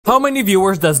How many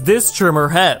viewers does this streamer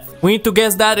have? We need to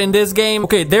guess that in this game.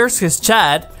 Okay, there's his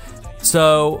chat,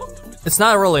 so it's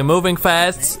not really moving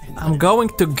fast. I'm going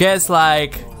to guess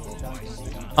like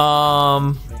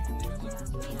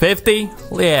 50.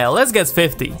 Yeah, let's guess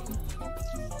 50.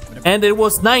 And it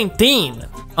was 19.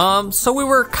 So we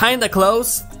were kinda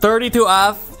close. 32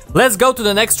 off. Let's go to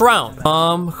the next round.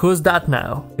 Who's that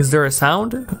now? Is there a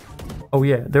sound? Oh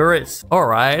yeah, there is.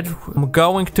 Alright, I'm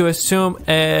going to assume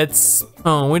it's...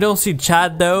 Oh, we don't see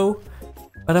chat though.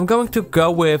 But I'm going to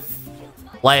go with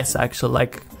less actually,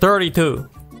 like 32.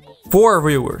 4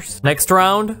 viewers. Next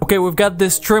round. Okay, we've got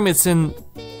this stream, it's in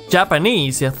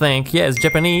Japanese, I think. Yeah, it's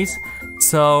Japanese.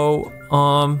 So,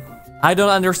 I don't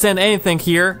understand anything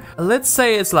here. Let's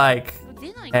say it's like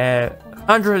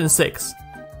 106.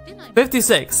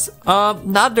 56.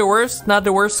 Not the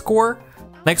worst score.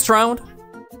 Next round.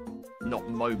 Not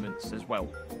moments as well.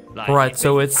 Like, right,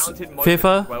 so it's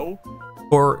FIFA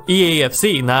or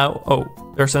EAFC now. Oh,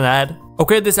 there's an ad.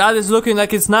 Okay, this ad is looking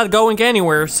like it's not going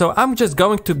anywhere, so I'm just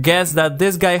going to guess that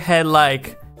this guy had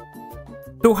like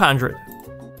 200.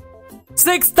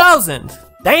 6,000!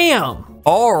 Damn!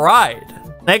 Alright,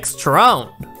 next round.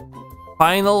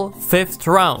 Final 5th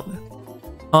round.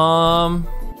 I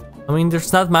mean,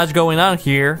 there's not much going on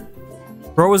here.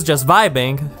 Bro is just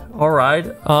vibing. Alright,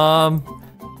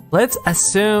 let's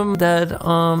assume that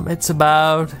it's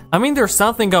about... I mean, there's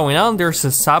something going on. There's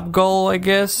a sub goal, I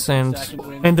guess, and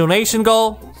donation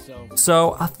goal.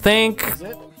 So I think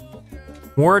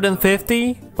more than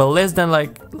 50, but less than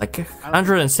like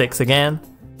 106 again.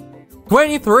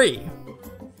 23.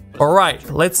 Alright,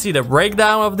 let's see the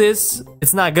breakdown of this.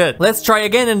 It's not good. Let's try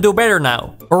again and do better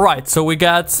now. Alright, so we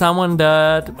got someone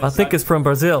that I think is from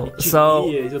Brazil. So,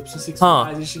 there's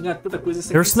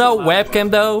no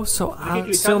webcam though, so I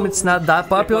assume it's not that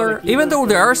popular. Even though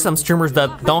there are some streamers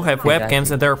that don't have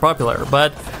webcams and they're popular,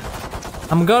 but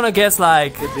I'm gonna guess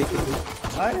like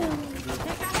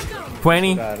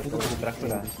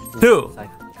 22.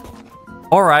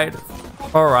 Alright,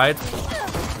 alright.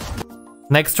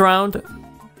 Next round.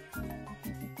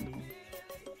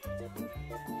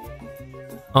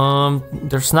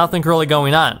 There's nothing really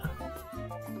going on.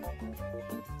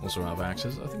 Also out of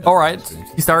access, I think. Alright,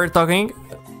 he started talking.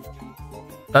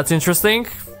 That's interesting.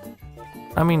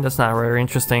 I mean, that's not very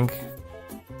interesting.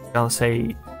 I'm gonna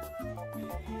say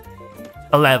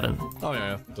 11. Oh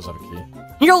yeah, does have a key.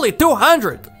 Nearly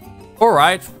 200!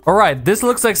 Alright, alright, this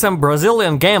looks like some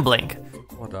Brazilian gambling.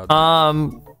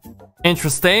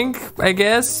 Interesting, I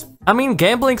guess. I mean,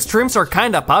 gambling streams are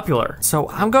kinda popular, so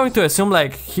I'm going to assume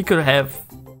like he could have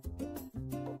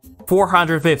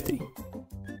 450.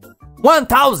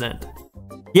 1,000!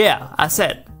 Yeah, I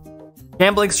said.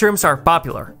 Gambling streams are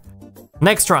popular.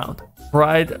 Next round.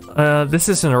 Right, this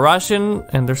is in Russian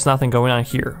and there's nothing going on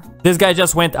here. This guy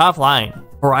just went offline.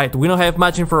 Alright, we don't have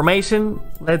much information.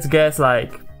 Let's guess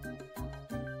like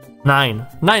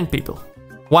 9 people.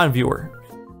 1 viewer.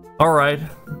 Alright,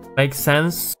 makes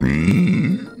sense.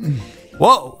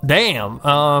 Whoa, damn.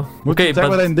 Okay,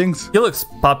 but he looks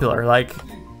popular. Like,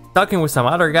 talking with some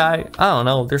other guy. I don't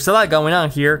know. There's a lot going on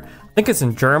here. I think it's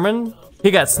in German. He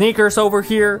got sneakers over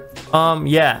here.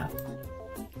 Yeah.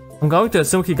 I'm going to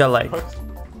assume he got like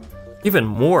even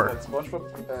more.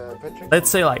 Let's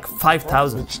say like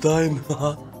 5,000.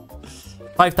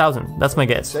 5,000. That's my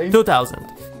guess. 2,000.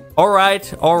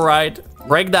 Alright, alright.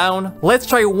 Breakdown. Let's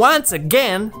try once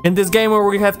again in this game where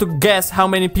we have to guess how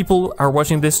many people are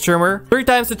watching this streamer. 3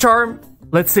 times the charm.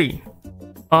 Let's see.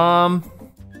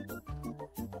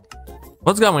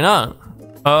 What's going on?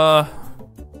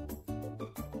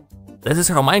 This is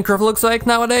how Minecraft looks like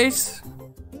nowadays?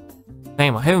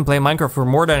 Damn, I haven't played Minecraft for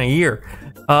more than a year.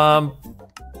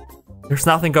 There's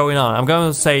nothing going on. I'm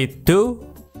gonna say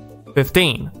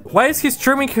 2:15. Why is he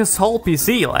streaming his whole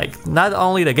PC? Like, not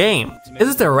only the game.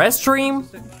 Is it a rest stream?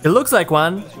 It looks like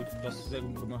one.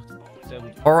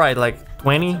 Alright, like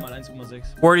 20?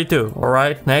 42.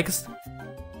 Alright, next.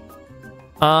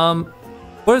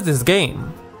 What is this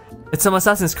game? It's some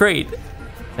Assassin's Creed,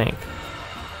 I think.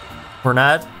 Or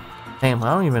not? Damn,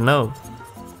 I don't even know.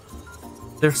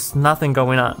 There's nothing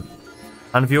going on.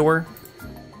 On viewer?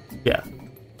 Yeah.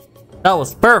 That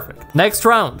was perfect. Next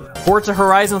round. Forza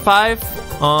Horizon 5.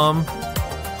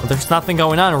 There's nothing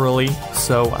going on really,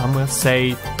 so I'm gonna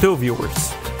say 2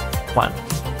 viewers. 1.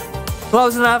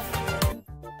 Close enough.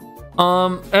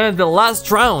 And the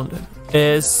last round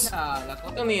is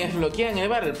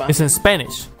in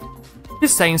Spanish.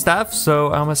 He's saying stuff,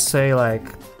 so I'm gonna say like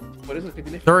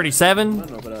 37.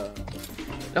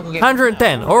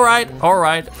 110. Alright,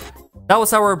 alright. That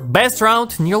was our best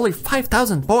round, nearly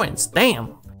 5,000 points.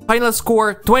 Damn. Final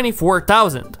score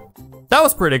 24,000. that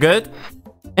was pretty good.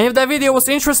 And if that video was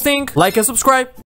interesting, like and subscribe.